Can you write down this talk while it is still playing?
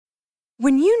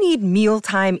When you need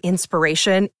mealtime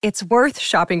inspiration, it's worth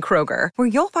shopping Kroger, where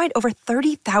you'll find over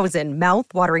 30,000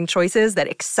 mouth-watering choices that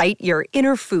excite your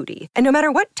inner foodie. And no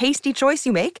matter what tasty choice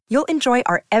you make, you'll enjoy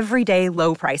our everyday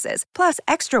low prices, plus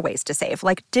extra ways to save,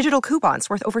 like digital coupons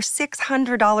worth over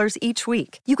 $600 each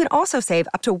week. You can also save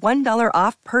up to $1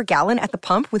 off per gallon at the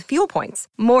pump with fuel points.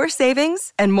 More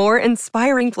savings and more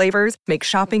inspiring flavors make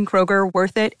shopping Kroger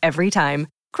worth it every time.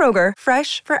 Kroger,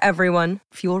 fresh for everyone.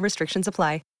 Fuel restrictions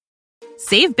apply.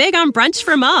 Save big on brunch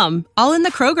for mom, all in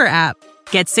the Kroger app.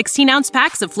 Get 16-ounce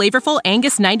packs of flavorful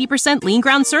Angus 90% lean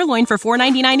ground sirloin for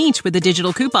 $4.99 each with a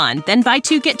digital coupon. Then buy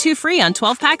 2, get 2 free on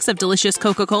 12 packs of delicious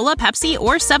Coca-Cola, Pepsi,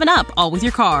 or 7-Up, all with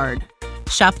your card.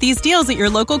 Shop these deals at your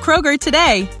local Kroger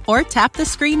today, or tap the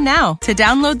screen now to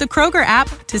download the Kroger app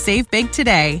to save big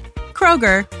today.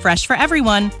 Kroger, fresh for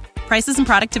everyone. Prices and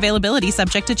product availability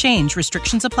subject to change.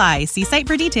 Restrictions apply. See site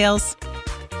for details.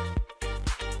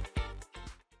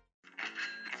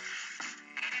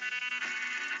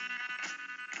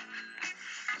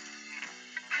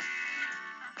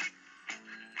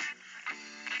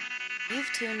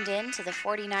 You've tuned in to the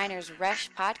 49ers Rush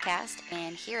podcast,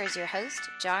 and here is your host,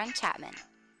 John Chapman.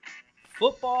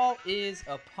 Football is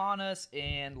upon us,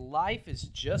 and life is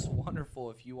just wonderful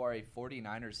if you are a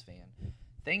 49ers fan.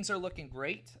 Things are looking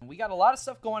great. We got a lot of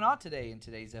stuff going on today in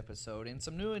today's episode and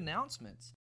some new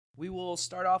announcements. We will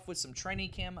start off with some training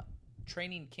camp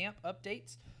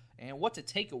updates and what to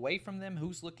take away from them,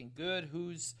 who's looking good,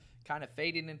 who's kind of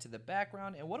fading into the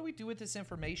background, and what do we do with this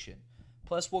information.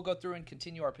 Plus, we'll go through and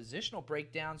continue our positional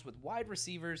breakdowns with wide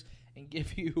receivers and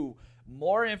give you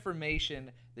more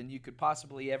information than you could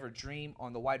possibly ever dream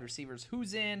on the wide receivers.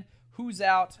 Who's in, who's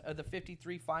out of the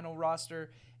 53 final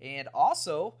roster. And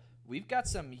also, we've got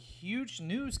some huge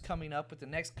news coming up with the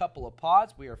next couple of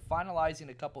pods. We are finalizing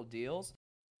a couple deals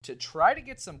to try to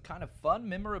get some kind of fun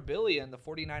memorabilia in the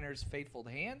 49ers faithful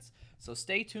hands. So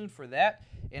stay tuned for that.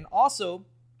 And also,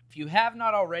 if you have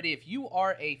not already, if you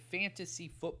are a fantasy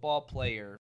football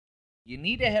player, you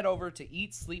need to head over to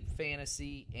Eat Sleep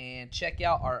Fantasy and check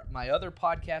out my other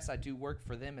podcast. I do work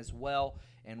for them as well.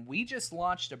 And we just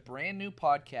launched a brand new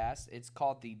podcast. It's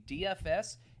called the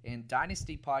DFS and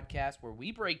Dynasty Podcast, where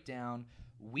we break down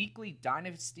weekly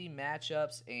Dynasty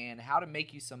matchups and how to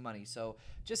make you some money. So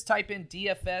just type in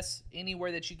DFS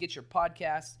anywhere that you get your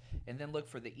podcast, and then look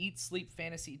for the Eat Sleep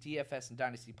Fantasy DFS and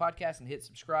Dynasty Podcast and hit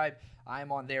subscribe.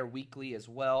 I'm on there weekly as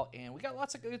well, and we got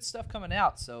lots of good stuff coming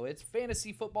out. So it's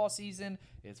fantasy football season,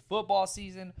 it's football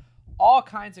season, all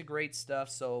kinds of great stuff.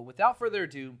 So without further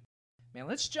ado, man,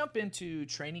 let's jump into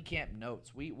training camp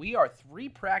notes. We are 3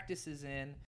 practices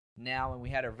in now, and we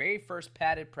had our very first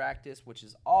padded practice, which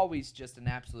is always just an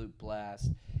absolute blast.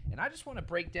 And I just want to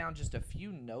break down just a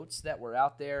few notes that were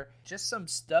out there, just some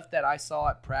stuff that I saw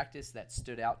at practice that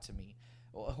stood out to me.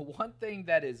 One thing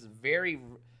that is very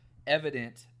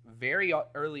evident very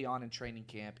early on in training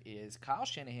camp is Kyle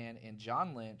Shanahan and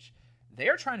John Lynch.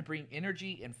 They're trying to bring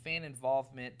energy and fan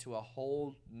involvement to a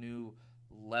whole new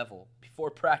level.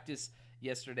 Before practice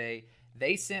yesterday,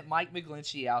 they sent Mike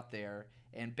McGlinchey out there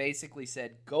and basically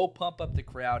said, go pump up the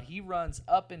crowd. He runs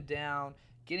up and down,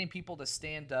 getting people to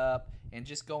stand up and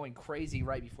just going crazy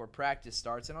right before practice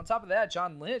starts. And on top of that,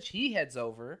 John Lynch, he heads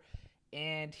over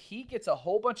and he gets a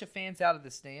whole bunch of fans out of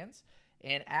the stands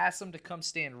and asks them to come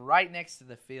stand right next to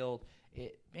the field.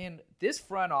 Man, this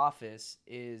front office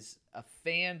is a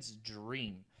fan's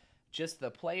dream. Just the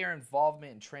player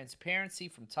involvement and transparency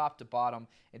from top to bottom,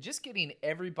 and just getting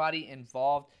everybody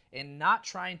involved and not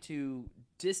trying to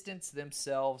distance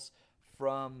themselves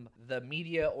from the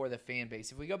media or the fan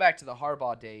base. If we go back to the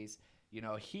Harbaugh days,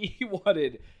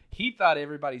 he thought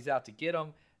everybody's out to get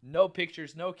him. No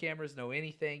pictures, no cameras, no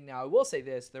anything. Now, I will say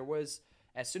this, there was,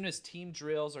 as soon as team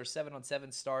drills or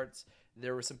 7-on-7 starts,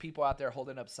 there were some people out there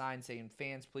holding up signs saying,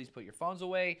 fans, please put your phones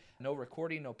away. No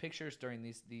recording, no pictures during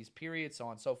these periods, so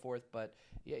on and so forth. But,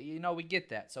 yeah, we get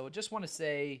that. So I just want to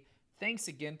say thanks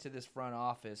again to this front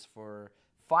office for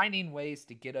finding ways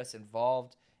to get us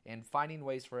involved and finding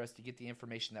ways for us to get the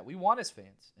information that we want as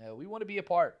fans. We want to be a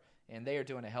part, and they are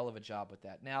doing a hell of a job with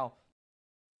that. Now,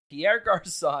 Pierre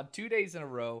Garçon, 2 days in a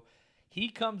row, he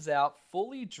comes out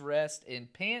fully dressed in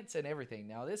pants and everything.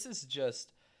 Now, this is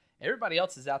just – everybody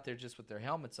else is out there just with their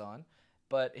helmets on,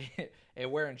 but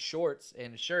and wearing shorts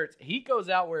and shirts. He goes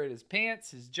out wearing his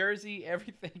pants, his jersey,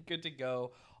 everything good to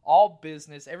go, all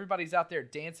business. Everybody's out there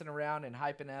dancing around and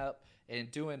hyping up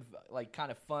and doing like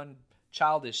kind of fun,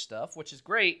 childish stuff, which is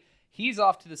great. He's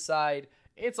off to the side.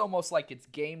 It's almost like it's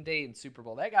game day in Super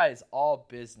Bowl. That guy is all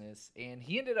business, and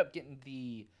he ended up getting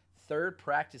the third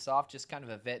practice off, just kind of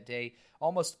a vet day.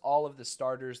 Almost all of the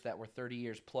starters that were 30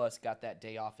 years plus got that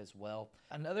day off as well.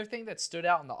 Another thing that stood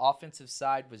out on the offensive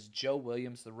side was Joe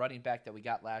Williams, the running back that we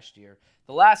got last year.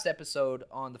 The last episode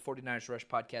on the 49ers Rush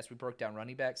podcast, we broke down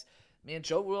running backs. Man,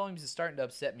 Joe Williams is starting to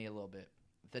upset me a little bit.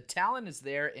 The talent is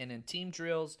there, and in team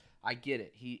drills, I get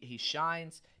it. He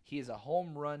shines. He is a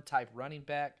home run type running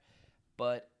back,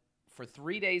 but for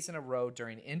 3 days in a row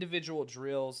during individual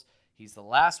drills, he's the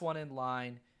last one in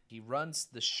line. He runs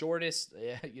the shortest.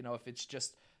 If it's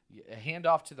just a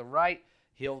handoff to the right,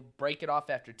 he'll break it off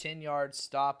after 10 yards,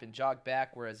 stop, and jog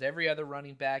back, whereas every other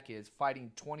running back is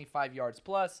fighting 25 yards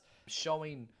plus,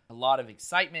 showing a lot of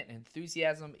excitement and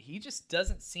enthusiasm. He just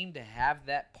doesn't seem to have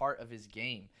that part of his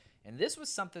game. And this was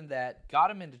something that got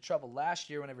him into trouble last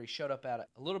year whenever he showed up at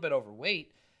a little bit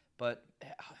overweight. But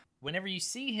whenever you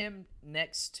see him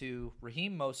next to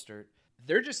Raheem Mostert,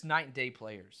 they're just night and day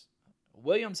players.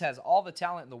 Williams has all the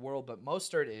talent in the world, but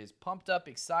Mostert is pumped up,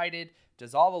 excited,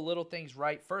 does all the little things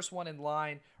right, first one in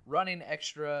line, running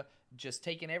extra, just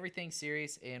taking everything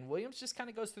serious, and Williams just kind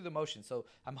of goes through the motion. So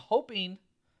I'm hoping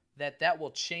that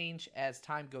will change as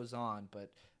time goes on,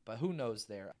 but who knows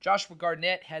there. Joshua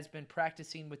Garnett has been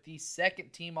practicing with the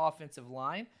second-team offensive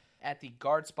line at the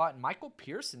guard spot, and Michael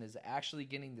Pearson is actually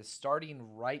getting the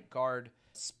starting right guard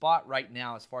spot right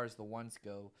now as far as the ones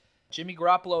go. Jimmy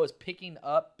Garoppolo is picking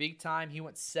up big time. He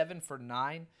went 7 for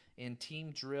 9 in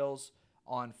team drills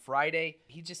on Friday.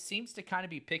 He just seems to kind of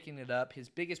be picking it up. His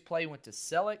biggest play went to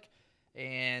Selleck,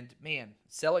 and man,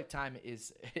 Selleck time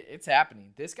it's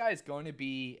happening. This guy is going to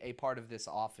be a part of this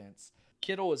offense.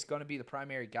 Kittle is going to be the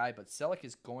primary guy, but Selleck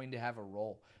is going to have a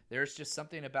role. There's just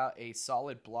something about a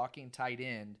solid blocking tight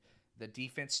end. The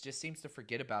defense just seems to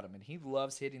forget about him, and he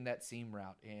loves hitting that seam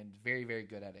route and very, very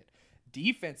good at it.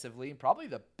 Defensively, and probably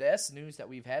the best news that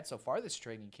we've had so far this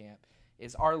training camp,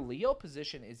 is our Leo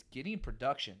position is getting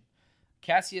production.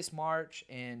 Cassius March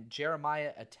and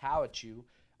Jeremiah Atawachu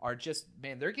are just,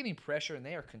 man, they're getting pressure, and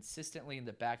they are consistently in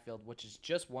the backfield, which is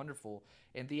just wonderful.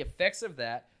 And the effects of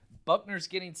that, Buckner's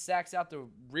getting sacks out the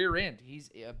rear end. He's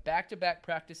back-to-back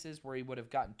practices where he would have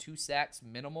gotten 2 sacks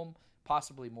minimum,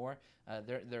 possibly more.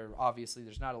 They're obviously,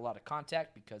 there's not a lot of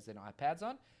contact because they don't have pads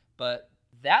on, but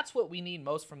that's what we need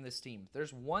most from this team.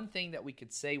 There's one thing that we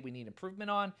could say we need improvement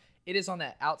on. It is on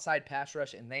that outside pass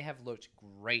rush, and they have looked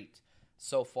great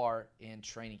so far in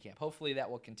training camp. Hopefully that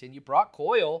will continue. Brock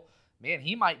Coyle, man,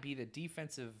 he might be the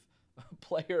defensive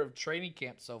player of training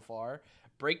camp so far,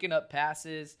 breaking up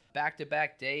passes,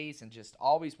 back-to-back days, and just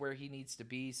always where he needs to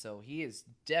be. So he has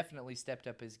definitely stepped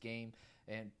up his game,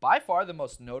 and by far the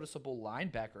most noticeable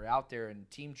linebacker out there in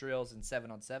team drills and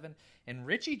 7-on-7. And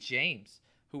Richie James,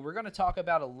 who we're going to talk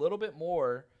about a little bit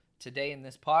more today in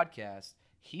this podcast,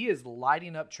 he is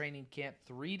lighting up training camp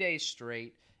 3 days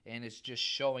straight and is just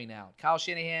showing out. Kyle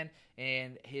Shanahan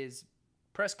and his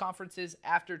press conferences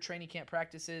after training camp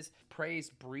practices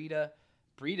praised Breida.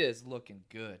 Breida is looking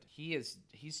good. He's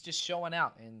just showing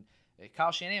out. And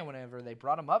Kyle Shanahan, whenever they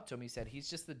brought him up to him, he said he's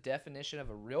just the definition of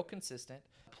a real consistent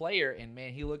player. And,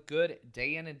 man, he looked good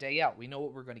day in and day out. We know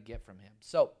what we're going to get from him.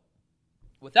 So,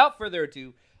 without further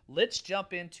ado, let's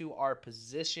jump into our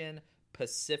position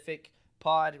Pacific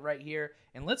pod right here,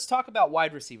 and let's talk about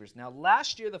wide receivers. Now,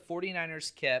 last year, the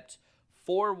 49ers kept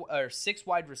 6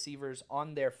 wide receivers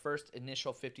on their first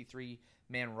initial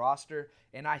 53-man roster,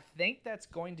 and I think that's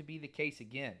going to be the case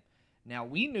again. Now,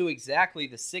 we knew exactly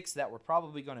the 6 that were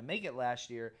probably going to make it last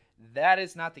year. That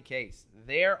is not the case.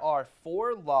 There are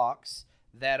 4 locks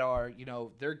that are,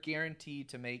 they're guaranteed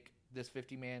to make this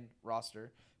 53-man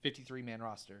roster.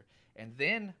 And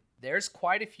then there's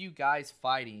quite a few guys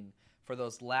fighting for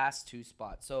those last 2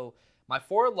 spots. So my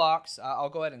 4 locks, I'll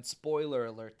go ahead and spoiler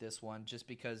alert this one just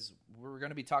because we're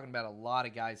going to be talking about a lot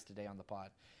of guys today on the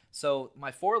pod. So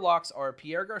my 4 locks are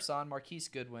Pierre Garçon, Marquise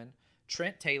Goodwin,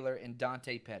 Trent Taylor, and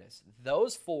Dante Pettis.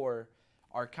 Those 4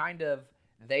 are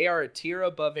they are a tier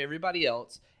above everybody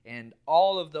else, and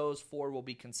all of those 4 will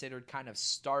be considered kind of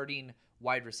starting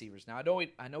wide receivers. Now,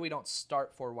 I know we don't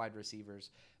start 4 wide receivers,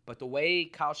 but the way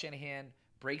Kyle Shanahan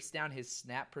breaks down his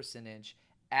snap percentage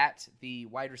at the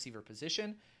wide receiver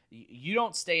position, you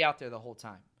don't stay out there the whole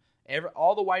time.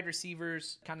 All the wide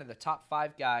receivers, kind of the top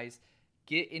 5 guys,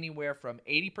 get anywhere from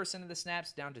 80% of the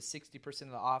snaps down to 60%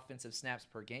 of the offensive snaps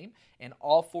per game, and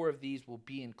all 4 of these will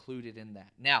be included in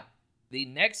that. Now, the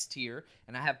next tier,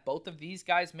 and I have both of these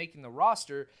guys making the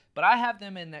roster, but I have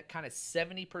them in that kind of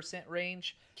 70%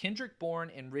 range, Kendrick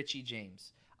Bourne and Richie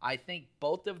James. I think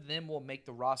both of them will make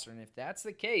the roster, and if that's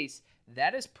the case,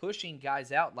 that is pushing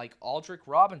guys out like Aldrick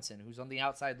Robinson, who's on the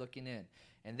outside looking in.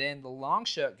 And then the long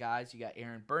shot guys, you got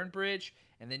Aaron Burnbridge,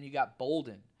 and then you got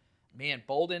Bolden. Man,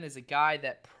 Bolden is a guy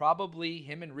that probably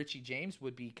him and Richie James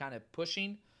would be kind of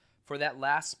pushing for that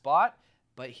last spot,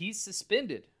 but he's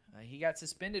suspended. He got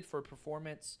suspended for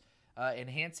performance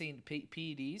enhancing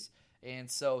PEDs, and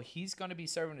so he's going to be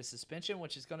serving a suspension,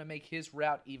 which is going to make his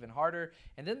route even harder.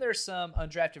 And then there's some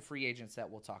undrafted free agents that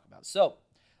we'll talk about. So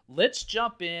let's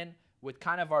jump in with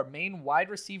kind of our main wide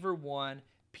receiver one,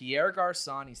 Pierre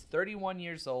Garçon. He's 31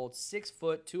 years old, 6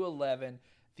 foot, 211,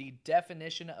 the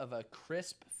definition of a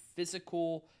crisp,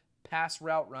 physical pass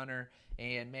route runner.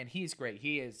 And, man, he's great.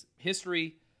 He is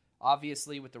history,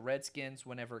 obviously, with the Redskins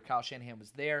whenever Kyle Shanahan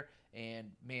was there.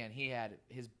 And, man, he had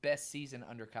his best season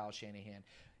under Kyle Shanahan.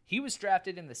 He was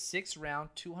drafted in the 6th round,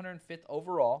 205th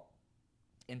overall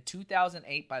in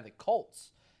 2008 by the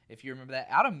Colts. If you remember that,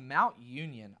 out of Mount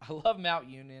Union. I love Mount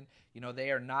Union. You know,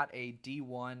 they are not a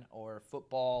D1 or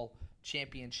football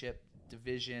championship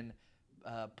division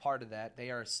part of that.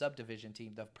 They are a subdivision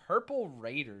team, the Purple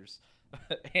Raiders.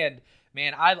 And,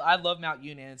 man, I love Mount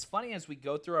Union. It's funny, as we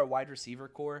go through our wide receiver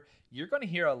core, you're going to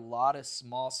hear a lot of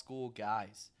small school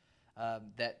guys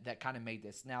that kind of made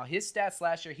this. Now, his stats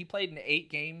last year, he played in 8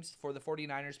 games for the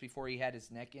 49ers before he had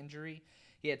his neck injury.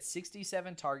 He had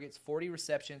 67 targets, 40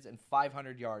 receptions, and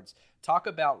 500 yards. Talk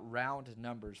about round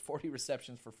numbers, 40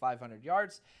 receptions for 500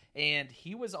 yards. And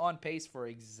he was on pace for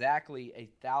exactly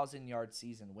a 1,000-yard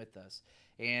season with us.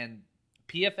 And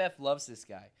PFF loves this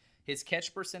guy. His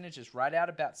catch percentage is right at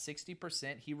about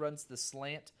 60%. He runs the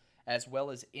slant as well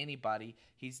as anybody.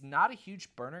 He's not a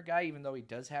huge burner guy, even though he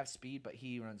does have speed, but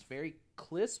he runs very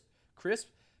crisp,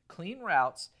 clean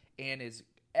routes and is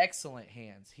excellent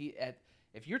hands.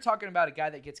 If you're talking about a guy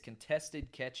that gets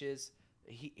contested catches,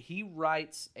 he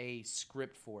writes a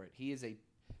script for it. He is a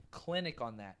clinic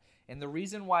on that. And the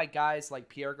reason why guys like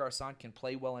Pierre Garçon can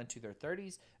play well into their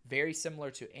 30s, very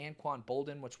similar to Anquan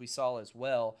Bolden, which we saw as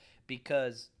well,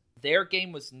 because their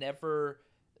game was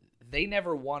they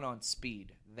never won on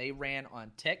speed. They ran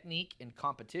on technique and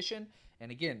competition.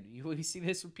 And again, you see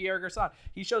this with Pierre Garçon.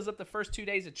 He shows up the first 2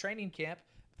 days of training camp,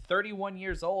 31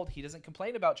 years old. He doesn't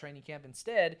complain about training camp.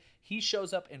 Instead, he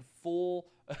shows up in full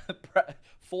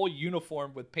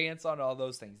uniform with pants on, all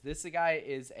those things. This guy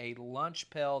is a lunch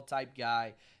pail type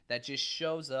guy that just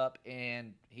shows up,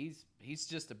 and he's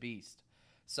just a beast.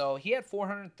 So he had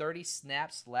 430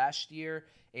 snaps last year,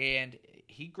 and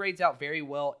he grades out very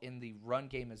well in the run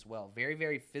game as well. Very,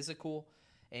 very physical,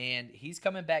 and he's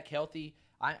coming back healthy.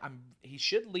 He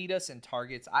should lead us in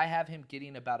targets. I have him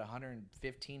getting about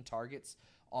 115 targets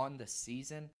on the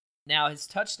season. Now, his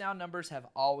touchdown numbers have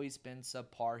always been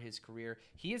subpar his career.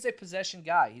 He is a possession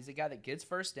guy. He's a guy that gets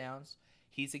first downs.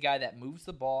 He's a guy that moves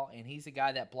the ball, and he's a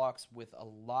guy that blocks with a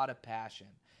lot of passion.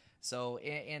 So,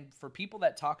 and for people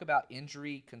that talk about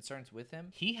injury concerns with him,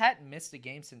 he hadn't missed a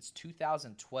game since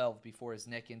 2012 before his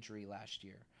neck injury last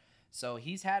year. So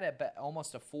he's had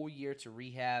almost a full year to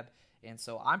rehab, and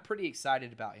so I'm pretty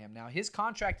excited about him. Now, his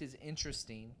contract is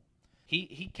interesting.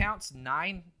 He counts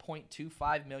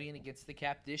 $9.25 million against the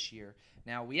cap this year.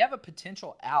 Now, we have a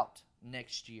potential out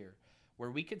next year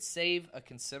where we could save a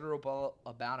considerable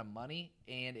amount of money,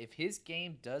 and if his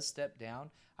game does step down,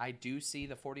 I do see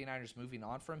the 49ers moving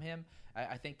on from him.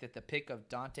 I think that the pick of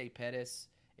Dante Pettis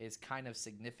is kind of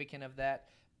significant of that,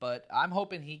 but I'm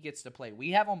hoping he gets to play.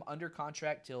 We have him under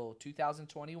contract till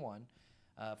 2021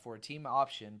 for a team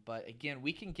option, but again,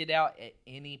 we can get out at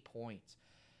any point.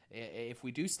 If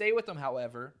we do stay with him,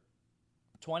 however,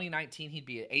 2019 he'd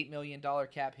be an $8 million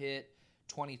cap hit,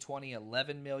 2020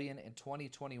 $11 million, and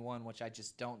 2021, which I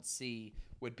just don't see,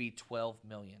 would be $12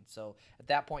 million. So at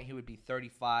that point he would be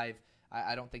 35.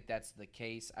 I don't think that's the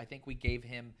case. I think we gave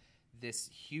him this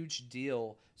huge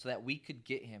deal so that we could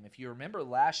get him. If you remember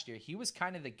last year, he was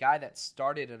kind of the guy that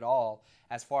started it all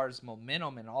as far as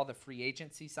momentum and all the free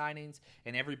agency signings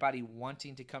and everybody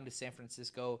wanting to come to San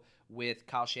Francisco with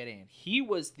Kyle Shanahan. He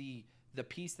was the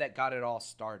piece that got it all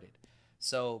started.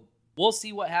 So we'll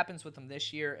see what happens with him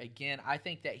this year. Again, I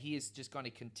think that he is just going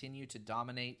to continue to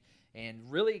dominate,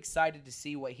 and really excited to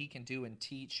see what he can do and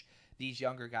teach these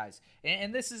younger guys.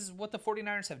 And this is what the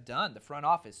 49ers have done, the front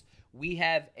office. We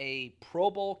have a Pro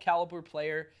Bowl caliber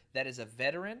player that is a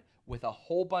veteran with a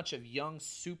whole bunch of young,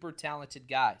 super talented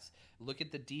guys. Look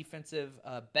at the defensive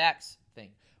backs thing.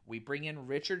 We bring in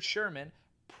Richard Sherman,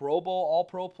 Pro Bowl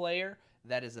All-Pro player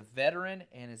that is a veteran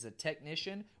and is a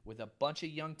technician with a bunch of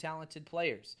young, talented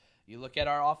players. You look at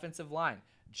our offensive line.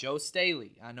 Joe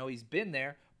Staley, I know he's been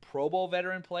there, Pro Bowl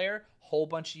veteran player, whole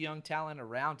bunch of young talent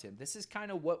around him. This is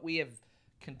kind of what we have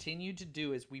continued to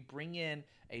do, is we bring in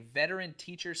a veteran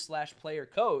teacher / player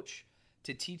coach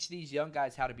to teach these young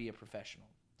guys how to be a professional.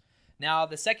 Now,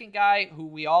 the second guy who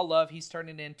we all love, he's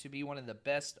turning in to be one of the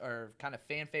best or kind of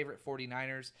fan favorite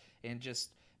 49ers. And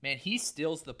just, man, he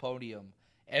steals the podium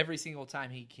every single time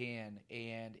he can.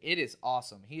 And it is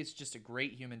awesome. He is just a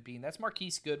great human being. That's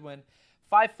Marquise Goodwin,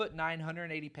 5'9",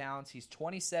 180 pounds. He's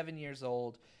 27 years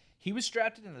old. He was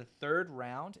drafted in the 3rd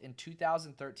round in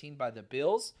 2013 by the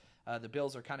Bills. The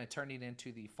Bills are kind of turning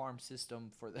into the farm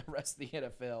system for the rest of the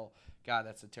NFL. God,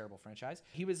 that's a terrible franchise.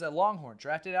 He was a Longhorn,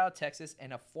 drafted out of Texas,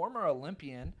 and a former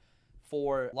Olympian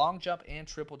for long jump and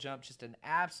triple jump. Just an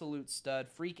absolute stud,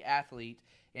 freak athlete.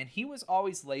 And he was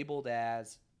always labeled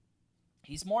as,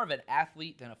 he's more of an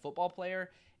athlete than a football player,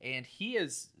 and he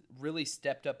has really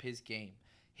stepped up his game.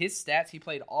 His stats, he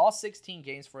played all 16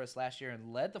 games for us last year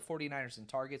and led the 49ers in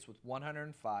targets with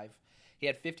 105. He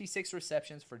had 56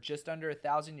 receptions for just under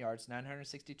 1,000 yards,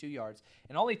 962 yards,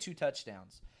 and only 2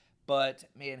 touchdowns. But,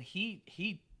 man, he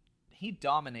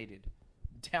dominated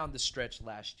down the stretch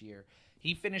last year.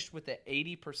 He finished with an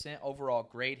 80% overall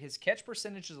grade. His catch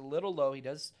percentage is a little low. He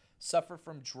does suffer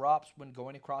from drops when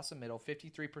going across the middle,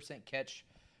 53% catch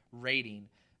rating.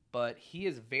 But he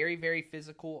is very, very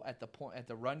physical at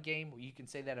the run game. You can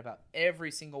say that about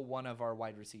every single one of our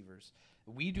wide receivers.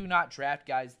 We do not draft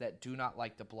guys that do not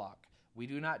like to block. We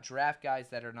do not draft guys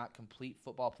that are not complete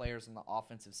football players on the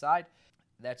offensive side.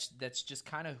 That's just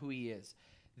kind of who he is.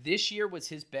 This year was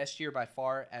his best year by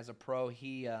far as a pro.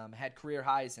 He had career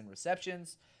highs in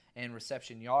receptions and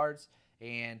reception yards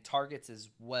and targets as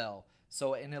well.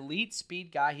 So an elite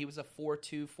speed guy. He was a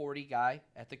 4.2 40 guy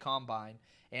at the combine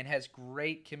and has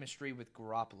great chemistry with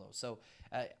Garoppolo. So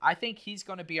I think he's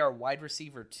going to be our wide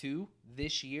receiver 2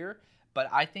 this year. But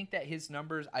I think that his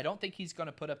numbers, I don't think he's going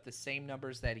to put up the same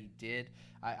numbers that he did.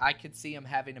 I could see him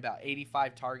having about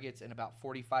 85 targets and about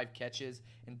 45 catches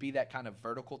and be that kind of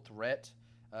vertical threat.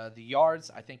 The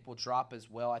yards, I think, will drop as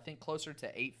well. I think closer to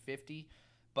 850.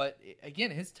 But,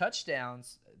 again, his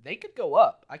touchdowns, they could go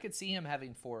up. I could see him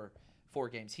having four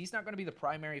games. He's not going to be the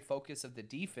primary focus of the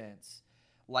defense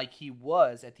like he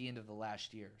was at the end of the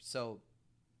last year. So,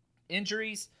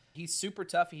 injuries, he's super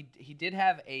tough. He did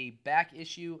have a back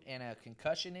issue and a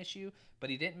concussion issue, but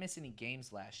he didn't miss any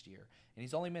games last year. And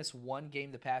he's only missed 1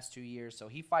 game the past 2 years, so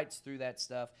he fights through that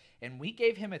stuff. And we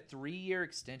gave him a 3-year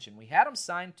extension. We had him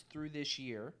signed through this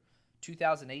year,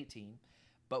 2018,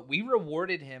 but we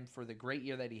rewarded him for the great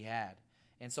year that he had.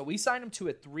 And so we signed him to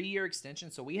a 3-year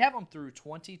extension. So we have him through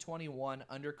 2021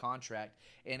 under contract.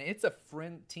 And it's a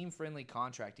team-friendly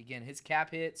contract. Again, his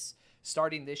cap hits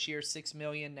starting this year, $6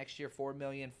 million, next year $4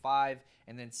 million, $5 million,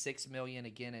 and then $6 million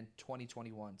again in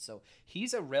 2021. So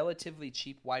he's a relatively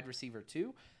cheap wide receiver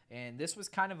too. And this was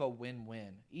kind of a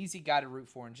win-win. Easy guy to root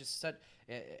for. And just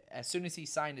as soon as he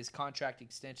signed his contract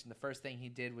extension, the first thing he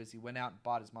did was he went out and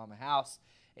bought his mom a house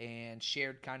and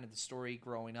shared kind of the story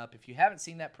growing up. If you haven't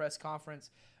seen that press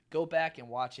conference, go back and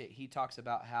watch it. He talks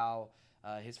about how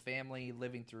his family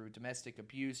living through domestic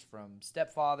abuse from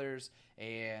stepfathers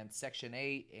and Section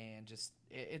 8, and just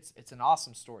it's an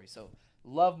awesome story. So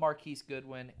love Marquise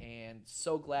Goodwin, and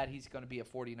so glad he's going to be a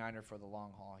 49er for the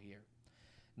long haul here.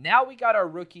 Now we got our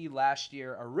rookie last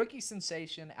year, a rookie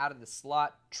sensation out of the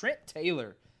slot, Trent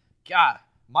Taylor. God,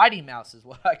 Mighty Mouse is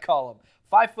what I call him.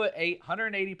 5'8",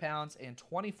 180 pounds, and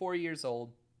 24 years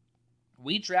old.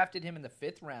 We drafted him in the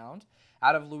 5th round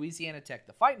out of Louisiana Tech,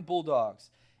 the Fighting Bulldogs.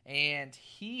 And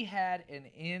he had an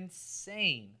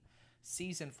insane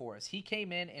season for us. He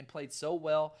came in and played so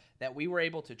well that we were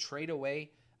able to trade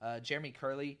away Jeremy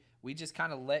Curley. We just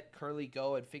kind of let Curley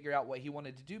go and figure out what he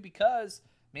wanted to do because,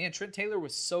 man, Trent Taylor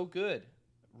was so good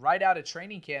right out of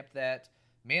training camp that,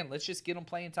 man, let's just get him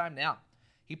playing time now.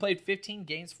 He played 15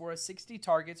 games for us, 60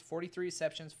 targets, 43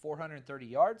 receptions, 430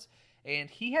 yards, and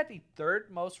he had the 3rd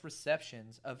most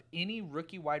receptions of any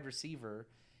rookie wide receiver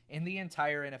in the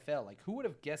entire NFL. Like, who would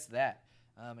have guessed that?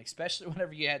 Especially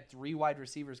whenever you had 3 wide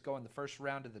receivers go in the first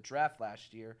round of the draft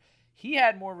last year. He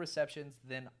had more receptions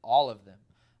than all of them.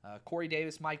 Corey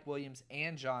Davis, Mike Williams,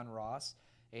 and John Ross.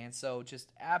 And so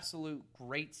just absolute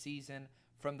great season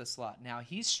from the slot. Now,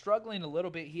 he's struggling a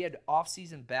little bit. He had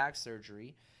off-season back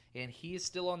surgery, and he is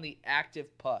still on the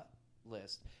active PUP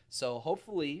list. So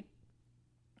hopefully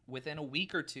within a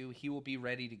week or 2, he will be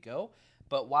ready to go.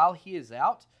 But while he is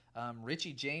out,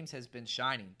 Richie James has been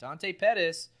shining. Dante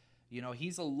Pettis,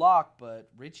 he's a lock, but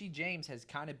Richie James has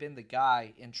kind of been the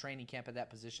guy in training camp at that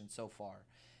position so far.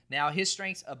 Now, his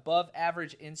strengths, above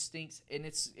average instincts, and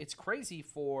it's crazy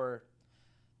for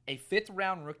a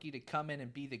 5th-round rookie to come in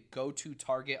and be the go-to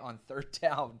target on 3rd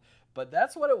down. But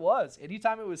that's what it was.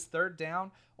 Anytime it was 3rd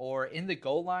down or in the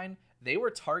goal line, they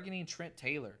were targeting Trent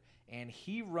Taylor. And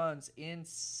he runs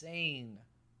insane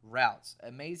routes.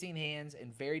 Amazing hands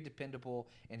and very dependable,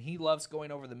 and he loves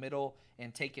going over the middle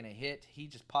and taking a hit. He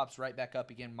just pops right back up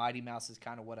again. Mighty Mouse is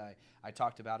kind of what I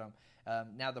talked about him.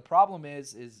 Now the problem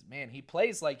is man, he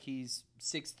plays like he's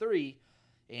 6'3",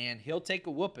 and he'll take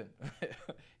a whooping.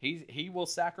 He will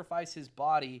sacrifice his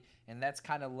body, and that's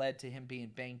kind of led to him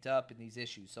being banged up in these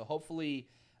issues. So hopefully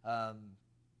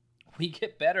we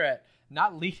get better at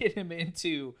not leading him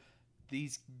into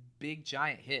these big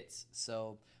giant hits.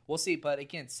 So we'll see. But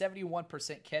again,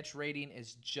 71% catch rating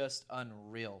is just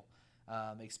unreal,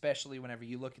 especially whenever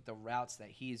you look at the routes that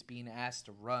he is being asked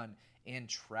to run in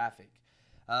traffic.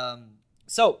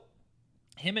 So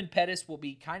him and Pettis will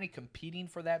be kind of competing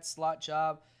for that slot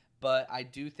job, but I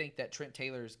do think that Trent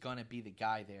Taylor is going to be the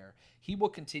guy there. He will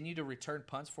continue to return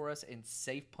punts for us in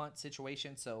safe punt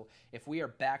situations. So if we are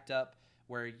backed up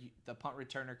where the punt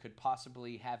returner could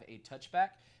possibly have a touchback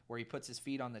where he puts his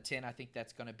feet on the 10, I think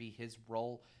that's going to be his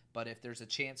role. But if there's a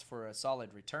chance for a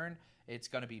solid return, it's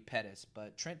going to be Pettis.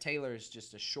 But Trent Taylor is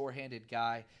just a sure-handed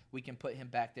guy. We can put him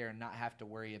back there and not have to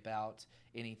worry about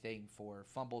anything for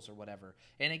fumbles or whatever.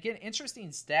 And again,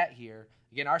 interesting stat here.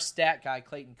 Again, our stat guy,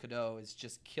 Clayton Cadeau, is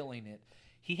just killing it.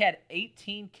 He had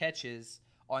 18 catches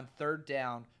on third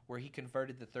down where he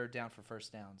converted the third down for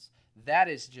first downs. That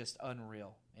is just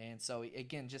unreal. And so,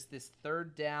 again, just this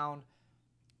third down,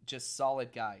 just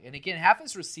solid guy. And again, half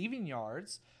his receiving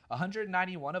yards,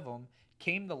 191 of them,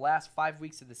 came the last 5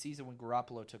 weeks of the season when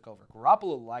Garoppolo took over.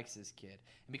 Garoppolo likes this kid.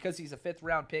 And because he's a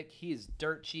fifth-round pick, he is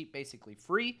dirt cheap, basically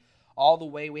free all the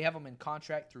way. We have him in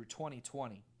contract through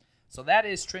 2020. So that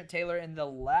is Trent Taylor. And the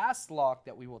last lock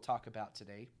that we will talk about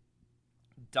today,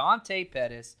 Dante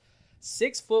Pettis,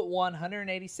 6'1",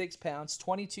 186 pounds,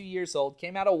 22 years old,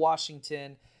 came out of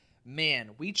Washington. Man,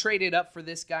 we traded up for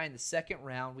this guy in the second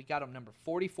round. We got him number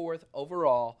 44th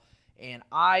overall. And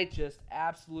I just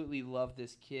absolutely love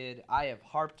this kid. I have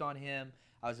harped on him.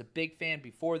 I was a big fan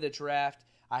before the draft.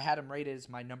 I had him rated as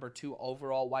my number 2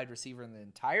 overall wide receiver in the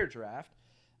entire draft.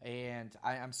 And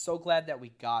I'm so glad that we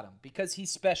got him because he's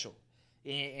special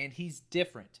and he's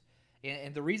different.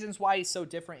 And the reasons why he's so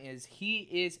different is he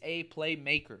is a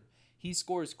playmaker. He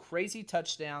scores crazy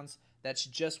touchdowns. That's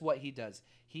just what he does.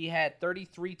 He had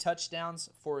 33 touchdowns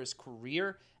for his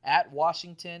career at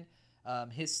Washington.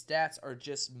 His stats are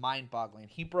just mind-boggling.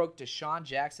 He broke Deshaun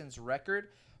Jackson's record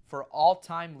for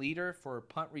all-time leader for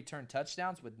punt return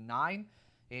touchdowns with 9,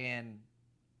 and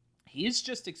he is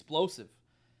just explosive.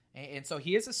 And so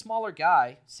he is a smaller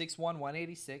guy, 6'1",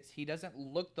 186. He doesn't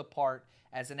look the part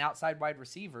as an outside wide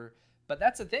receiver, but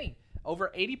that's the thing.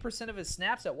 Over 80% of his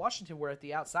snaps at Washington were at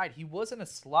the outside. He wasn't a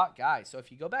slot guy. So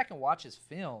if you go back and watch his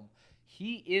film,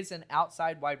 he is an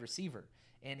outside wide receiver.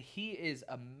 And he is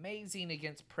amazing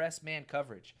against press man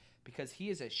coverage because he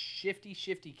is a shifty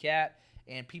cat,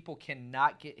 and people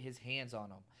cannot get his hands on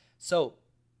him. So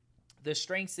the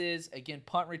strengths is, again,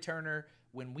 punt returner.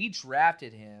 When we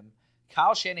drafted him,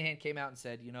 Kyle Shanahan came out and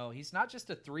said, he's not just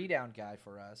a 3-down guy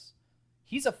for us.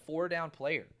 He's a 4-down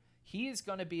player. He is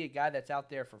going to be a guy that's out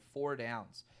there for 4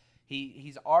 downs.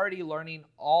 He's already learning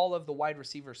all of the wide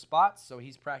receiver spots, so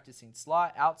he's practicing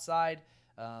slot, outside,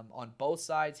 on both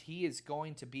sides. He is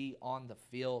going to be on the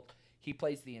field. He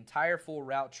plays the entire full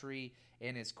route tree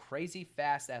and is crazy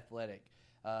fast athletic.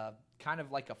 Kind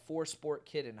of like a 4-sport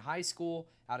kid in high school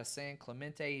out of San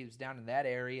Clemente. He was down in that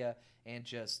area, and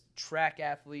just track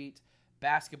athlete,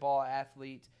 basketball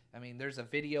athlete. I mean, there's a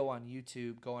video on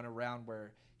YouTube going around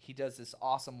where he does this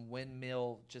awesome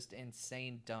windmill, just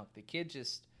insane dunk. The kid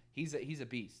he's a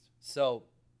beast. So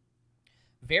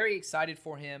very excited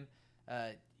for him.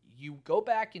 You go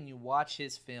back and you watch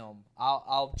his film.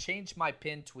 I'll change my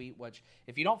pinned tweet, which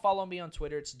if you don't follow me on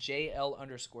Twitter, it's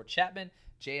JL_Chapman,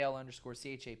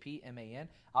 JL_CHAPMAN.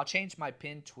 I'll change my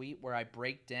pinned tweet where I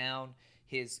break down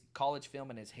his college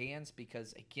film in his hands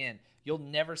because, again, you'll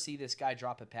never see this guy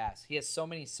drop a pass. He has so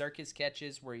many circus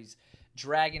catches where he's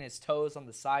dragging his toes on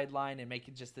the sideline and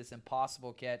making just this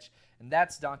impossible catch, and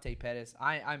that's Dante Pettis.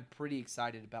 I'm pretty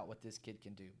excited about what this kid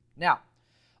can do. Now,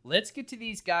 let's get to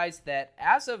these guys that,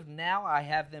 as of now, I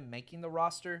have them making the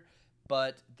roster,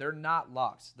 but they're not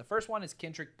locks. The first one is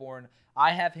Kendrick Bourne.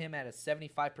 I have him at a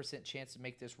 75% chance to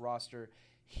make this roster.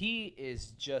 He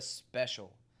is just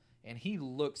special, and he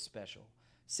looks special.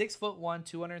 6'1",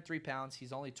 203 pounds.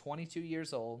 He's only 22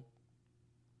 years old.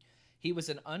 He was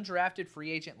an undrafted free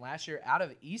agent last year out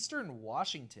of Eastern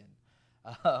Washington.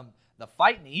 The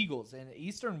Fighting Eagles. And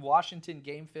Eastern Washington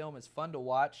game film is fun to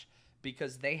watch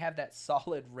because they have that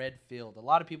solid red field. A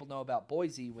lot of people know about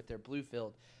Boise with their blue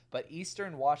field, but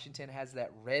Eastern Washington has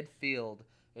that red field,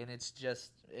 and it's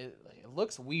just, it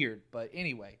looks weird. But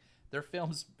anyway, their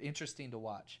film's interesting to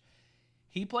watch.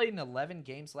 He played in 11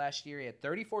 games last year. He had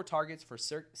 34 targets for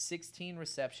 16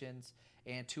 receptions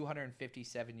and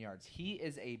 257 yards. He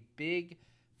is a big,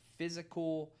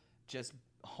 physical, just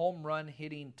home run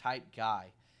hitting type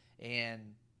guy.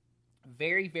 And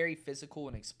very, very physical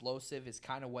and explosive is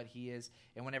kind of what he is.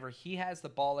 And whenever he has the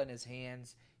ball in his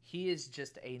hands, he is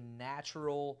just a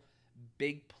natural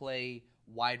big play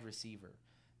wide receiver.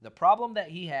 The problem that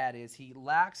he had is he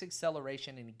lacks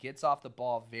acceleration and he gets off the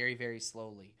ball very, very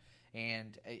slowly.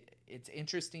 And it's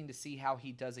interesting to see how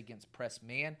he does against press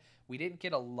man. We didn't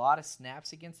get a lot of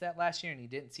snaps against that last year, and he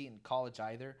didn't see it in college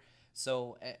either.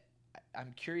 So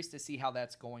I'm curious to see how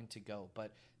that's going to go.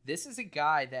 But this is a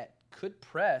guy that could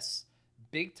press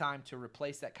big time to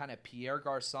replace that kind of Pierre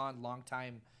Garçon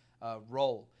long-time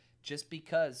role, just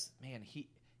because, man, he's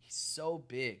so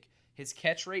big. His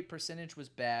catch rate percentage was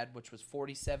bad, which was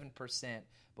 47%,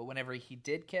 but whenever he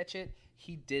did catch it,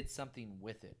 he did something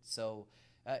with it. So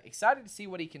excited to see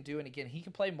what he can do. And again, he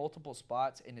can play multiple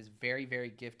spots and is very, very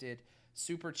gifted.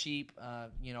 Super cheap.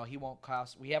 He won't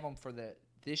cost. We have him for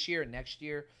this year and next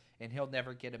year, and he'll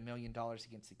never get $1 million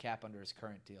against the cap under his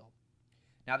current deal.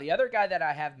 Now, the other guy that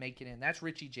I have making it, that's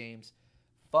Richie James.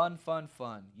 Fun.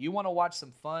 You want to watch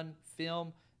some fun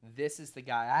film? This is the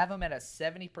guy. I have him at a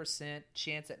 70%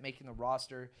 chance at making the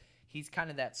roster. He's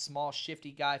kind of that small,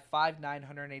 shifty guy, 5'9",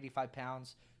 185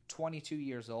 pounds, 22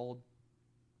 years old.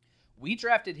 We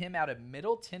drafted him out of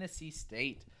Middle Tennessee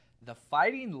State, the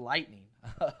Fighting Lightning.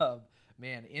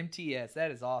 Man, MTS,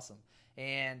 that is awesome.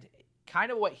 And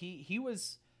kind of what he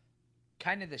was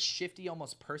kind of the shifty,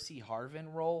 almost Percy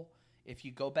Harvin role. If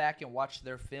you go back and watch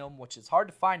their film, which is hard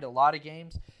to find a lot of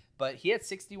games, but he had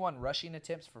 61 rushing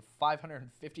attempts for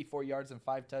 554 yards and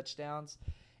 5 touchdowns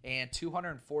and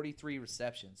 243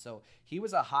 receptions. So he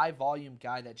was a high-volume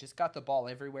guy that just got the ball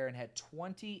everywhere and had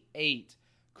 28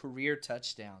 career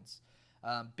touchdowns.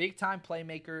 Big-time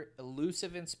playmaker,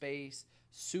 elusive in space,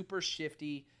 super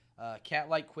shifty,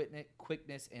 cat-like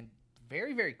quickness, and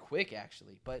very, very quick,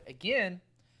 actually. But again,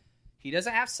 he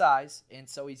doesn't have size, and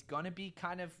so he's going to be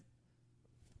kind of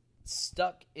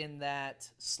stuck in that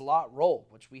slot role,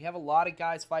 which we have a lot of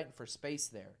guys fighting for space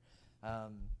there.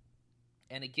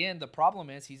 And again, the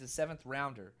problem is he's a 7th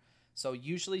rounder. So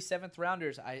usually 7th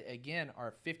rounders,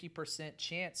 are 50%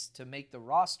 chance to make the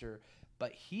roster,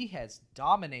 but he has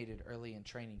dominated early in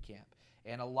training camp.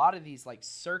 And a lot of these like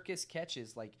circus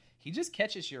catches, like he just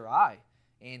catches your eye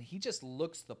and he just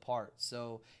looks the part.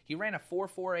 So he ran a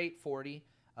 4.48 40,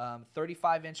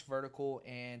 35-inch vertical,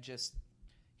 and just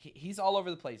he's all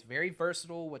over the place. Very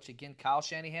versatile, which again, Kyle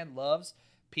Shanahan loves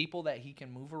people that he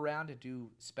can move around and do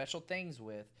special things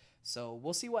with. So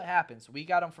we'll see what happens. We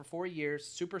got him for 4 years,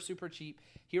 super, super cheap.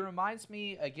 He reminds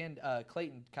me, again,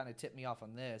 Clayton kind of tipped me off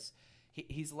on this.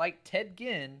 He's like Ted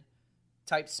Ginn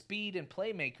type speed and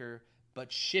playmaker, but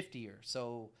shiftier.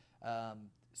 So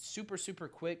super, super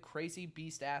quick, crazy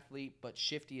beast athlete, but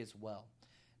shifty as well.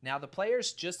 Now, the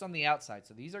players just on the outside,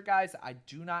 so these are guys I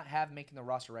do not have making the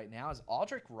roster right now, is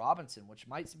Aldrick Robinson, which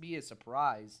might be a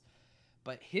surprise,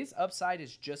 but his upside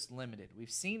is just limited. We've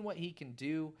seen what he can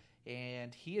do,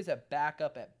 and he is a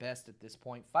backup at best at this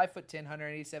point. 5'10",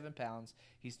 187 pounds.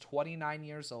 He's 29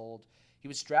 years old. He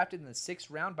was drafted in the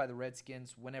 6th round by the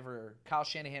Redskins whenever Kyle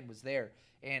Shanahan was there,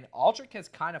 and Aldrick has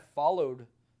kind of followed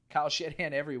Kyle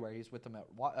Shanahan everywhere. He was with them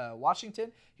at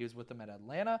Washington. He was with them at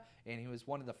Atlanta. And he was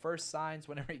one of the first signs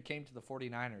whenever he came to the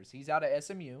 49ers. He's out of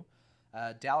SMU,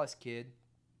 Dallas kid,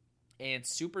 and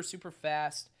super, super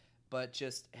fast, but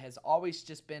just has always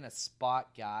just been a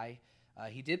spot guy.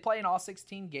 He did play in all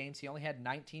 16 games. He only had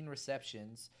 19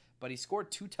 receptions, but he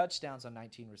scored 2 touchdowns on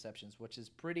 19 receptions, which is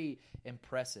pretty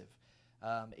impressive.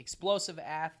 Explosive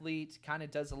athlete, kind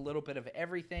of does a little bit of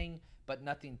everything, but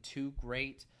nothing too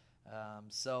great.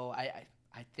 So I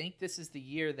think this is the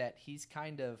year that he's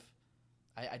kind of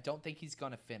I don't think he's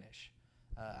going to finish.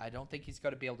 I don't think he's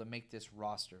going to be able to make this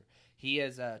roster. He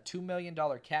has a $2 million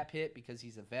cap hit because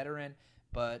he's a veteran,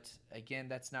 but again,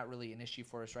 that's not really an issue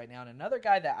for us right now. And another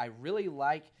guy that I really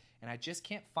like, and I just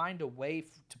can't find a way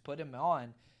to put him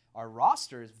on our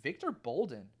roster, is Victor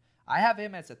Bolden. I have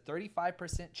him as a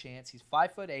 35% chance. He's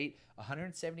 5'8",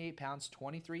 178 pounds,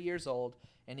 23 years old.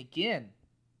 And again,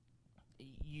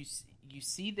 you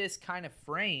see this kind of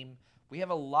frame. We have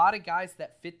a lot of guys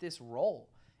that fit this role.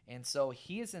 And so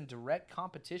he is in direct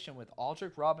competition with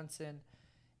Aldrick Robinson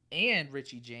and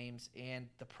Richie James. And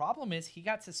the problem is he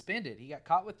got suspended. He got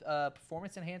caught with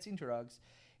performance-enhancing drugs.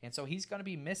 And so he's going to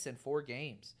be missing 4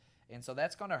 games. And so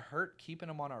that's going to hurt keeping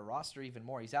him on our roster even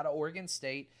more. He's out of Oregon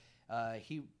State.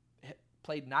 He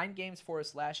played 9 games for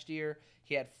us last year.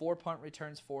 He had 4 punt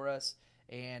returns for us.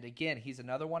 And again, he's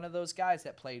another one of those guys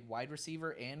that played wide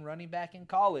receiver and running back in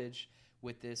college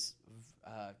with this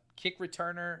kick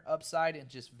returner upside and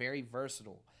just very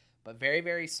versatile, but very,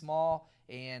 very small.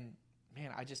 And,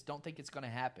 man, I just don't think it's going to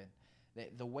happen.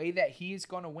 The way that he's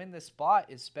going to win this spot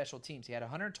is special teams. He had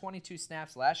 122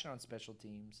 snaps last year on special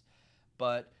teams,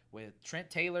 but with Trent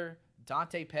Taylor,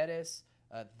 Dante Pettis,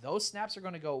 those snaps are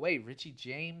going to go away. Richie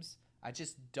James, I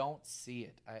just don't see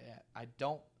it.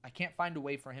 I can't find a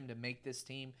way for him to make this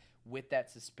team with that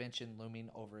suspension looming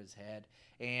over his head.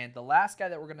 And the last guy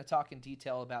that we're going to talk in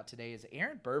detail about today is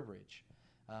Aaron Burbridge.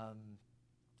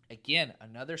 Again,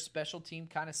 another special team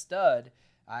kind of stud.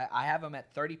 I have him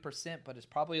at 30%, but it's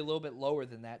probably a little bit lower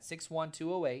than that. 6'1",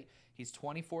 208. He's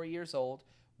 24 years old.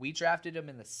 We drafted him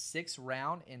in the 6th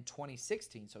round in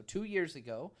 2016, so 2 years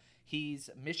ago. He's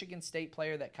a Michigan State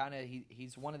player that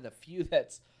he's one of the few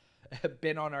that's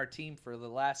been on our team for the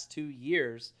last 2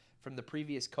 years from the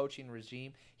previous coaching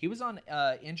regime. He was on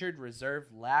injured reserve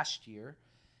last year,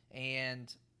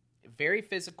 and very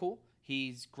physical.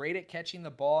 He's great at catching the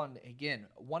ball, and again,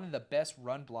 one of the best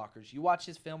run blockers. You watch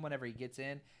his film whenever he gets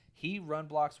in, he run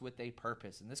blocks with a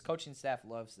purpose, and this coaching staff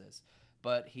loves this.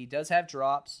 But he does have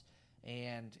drops,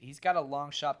 and he's got a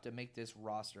long shot to make this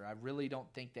roster. I really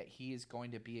don't think that he is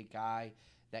going to be a guy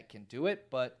that can do it,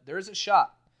 but there's a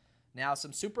shot. Now,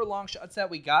 some super long shots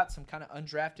that we got, some kind of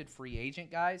undrafted free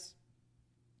agent guys.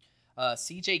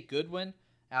 CJ Goodwin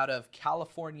out of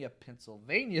California,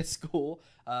 Pennsylvania school.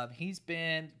 He's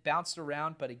been bounced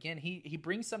around, but again, he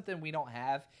brings something we don't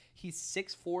have. He's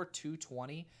 6'4",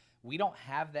 220. We don't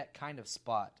have that kind of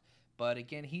spot. But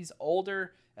again, he's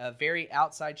older, a very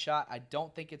outside shot. I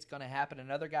don't think it's going to happen.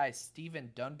 Another guy is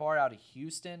Steven Dunbar out of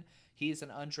Houston. He's an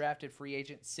undrafted free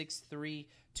agent, 6'3",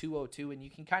 202. And you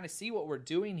can kind of see what we're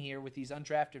doing here with these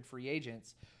undrafted free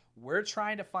agents. We're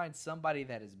trying to find somebody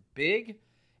that is big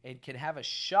and can have a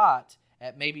shot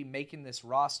at maybe making this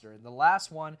roster. And the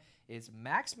last one is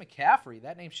Max McCaffrey.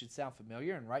 That name should sound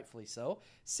familiar, and rightfully so.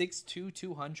 6'2",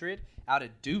 200 out of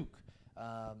Duke.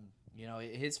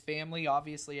 His family,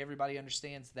 obviously, everybody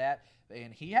understands that.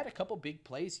 And he had a couple big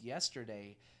plays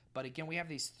yesterday. But again, we have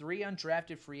these 3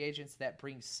 undrafted free agents that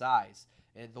bring size.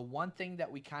 And the one thing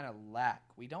that we kind of lack,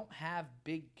 we don't have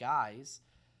big guys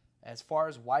as far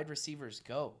as wide receivers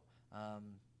go.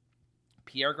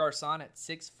 Pierre Garçon at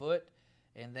 6 foot.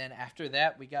 And then after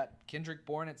that, we got Kendrick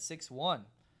Bourne at 6'1".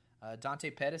 Dante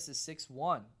Pettis is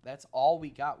 6'1". That's all we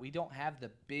got. We don't have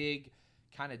the big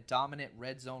kind of dominant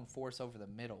red zone force over the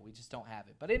middle. We just don't have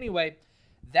it. But anyway,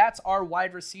 that's our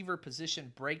wide receiver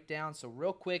position breakdown. So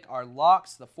real quick, our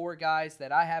locks, the 4 guys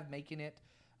that I have making it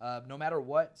no matter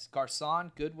what,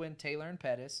 Garçon, Goodwin, Taylor, and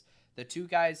Pettis. The 2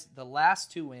 guys, the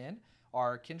last 2 in,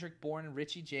 are Kendrick Bourne and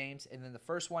Richie James. And then the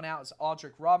first one out is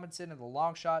Aldrick Robinson, and the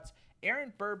long shots,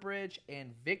 Aaron Burbridge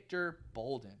and Victor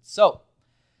Bolden. So,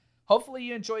 hopefully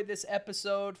you enjoyed this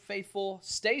episode. Faithful,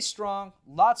 stay strong.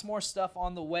 Lots more stuff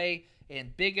on the way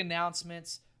and big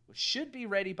announcements. We should be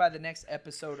ready by the next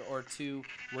episode or 2.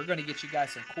 We're going to get you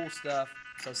guys some cool stuff.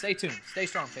 So stay tuned. Stay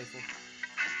strong, Faithful.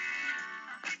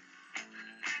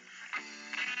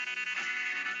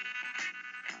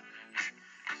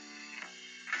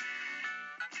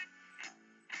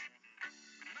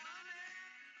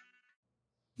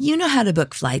 You know how to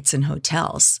book flights and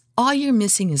hotels. All you're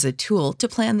missing is a tool to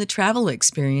plan the travel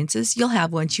experiences you'll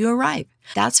have once you arrive.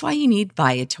 That's why you need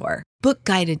Viator. Book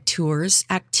guided tours,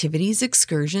 activities,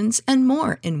 excursions, and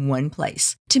more in one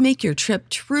place to make your trip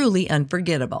truly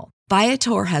unforgettable.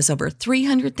 Viator has over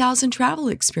 300,000 travel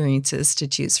experiences to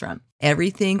choose from.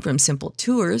 Everything from simple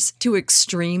tours to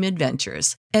extreme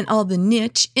adventures and all the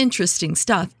niche, interesting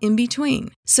stuff in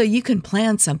between. So you can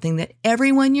plan something that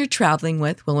everyone you're traveling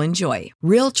with will enjoy.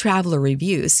 Real traveler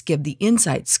reviews give the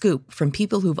inside scoop from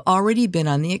people who've already been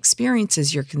on the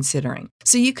experiences you're considering.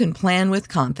 So you can plan with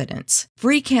confidence.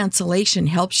 Free cancellation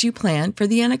helps you plan for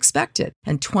the unexpected.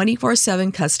 And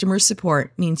 24/7 customer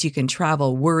support means you can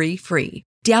travel worry-free.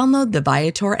 Download the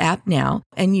Viator app now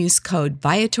and use code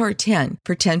Viator10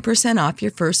 for 10% off your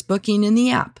first booking in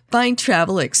the app. Find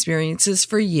travel experiences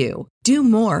for you. Do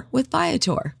more with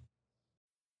Viator.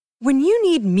 When you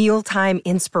need mealtime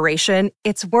inspiration,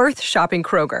 it's worth shopping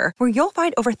Kroger, where you'll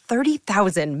find over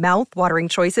 30,000 mouth-watering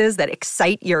choices that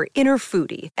excite your inner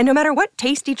foodie. And no matter what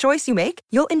tasty choice you make,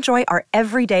 you'll enjoy our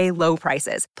everyday low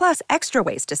prices, plus extra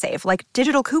ways to save, like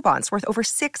digital coupons worth over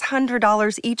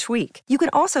 $600 each week. You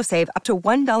can also save up to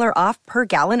 $1 off per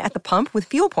gallon at the pump with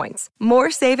fuel points.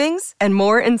 More savings and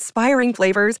more inspiring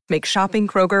flavors make shopping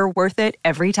Kroger worth it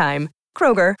every time.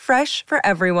 Kroger, fresh for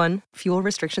everyone. Fuel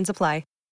restrictions apply.